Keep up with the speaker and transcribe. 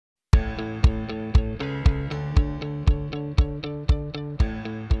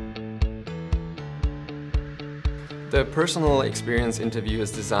The personal experience interview is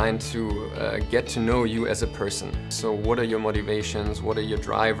designed to get to know you as a person. So what are your motivations? What are your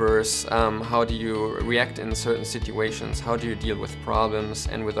drivers? How do you react in certain situations? How do you deal with problems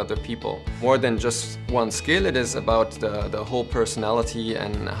and with other people? More than just one skill, it is about the whole personality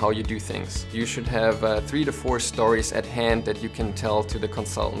and how you do things. You should have 3 to 4 stories at hand that you can tell to the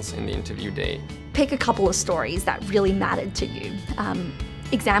consultants in the interview day. Pick a couple of stories that really mattered to you.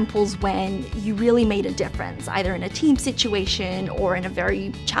 Examples when you really made a difference, either in a team situation or in a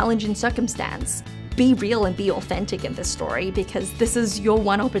very challenging circumstance. Be real and be authentic in this story, because this is your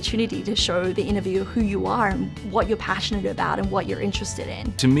one opportunity to show the interviewer who you are and what you're passionate about and what you're interested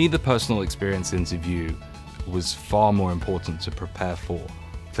in. To me, the personal experience interview was far more important to prepare for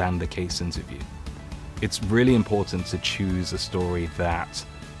than the case interview. It's really important to choose a story that,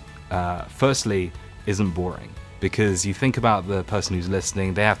 firstly, isn't boring. Because you think about the person who's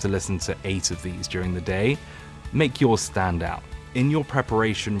listening, they have to listen to 8 of these during the day. Make yours stand out. In your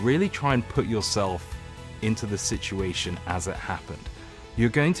preparation, really try and put yourself into the situation as it happened. You're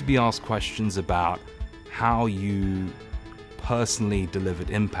going to be asked questions about how you personally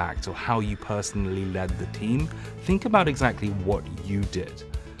delivered impact or how you personally led the team. Think about exactly what you did,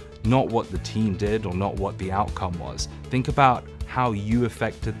 not what the team did or not what the outcome was. Think about how you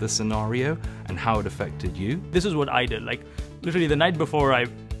affected the scenario and how it affected you. This is what I did. Like literally the night before I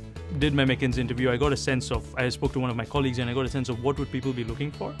did my McKinsey interview, I got a sense of, I spoke to one of my colleagues and I got a sense of what would people be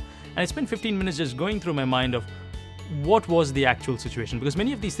looking for. And I spent 15 minutes just going through my mind of what was the actual situation, because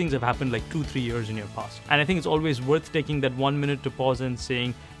many of these things have happened like 2-3 years in your past. And I think it's always worth taking that 1 minute to pause and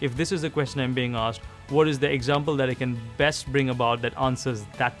saying, if this is the question I'm being asked, what is the example that I can best bring about that answers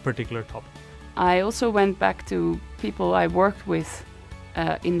that particular topic? I also went back to people I worked with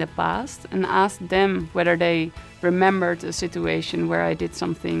in the past and asked them whether they remembered a situation where I did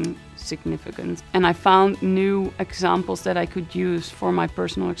something significant. And I found new examples that I could use for my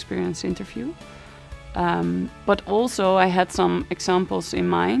personal experience interview. But also I had some examples in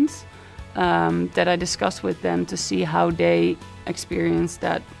mind that I discussed with them to see how they experienced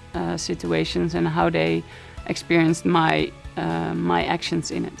that situations and how they experienced my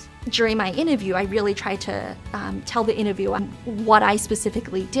actions in it. During my interview, I really tried to tell the interviewer what I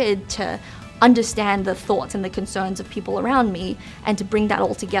specifically did to understand the thoughts and the concerns of people around me, and to bring that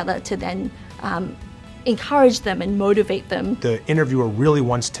all together to then encourage them and motivate them. The interviewer really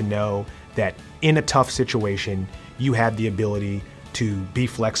wants to know that in a tough situation, you have the ability to be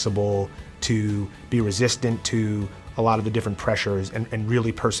flexible, to be resistant to a lot of the different pressures, and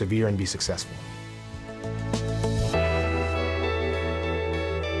really persevere and be successful.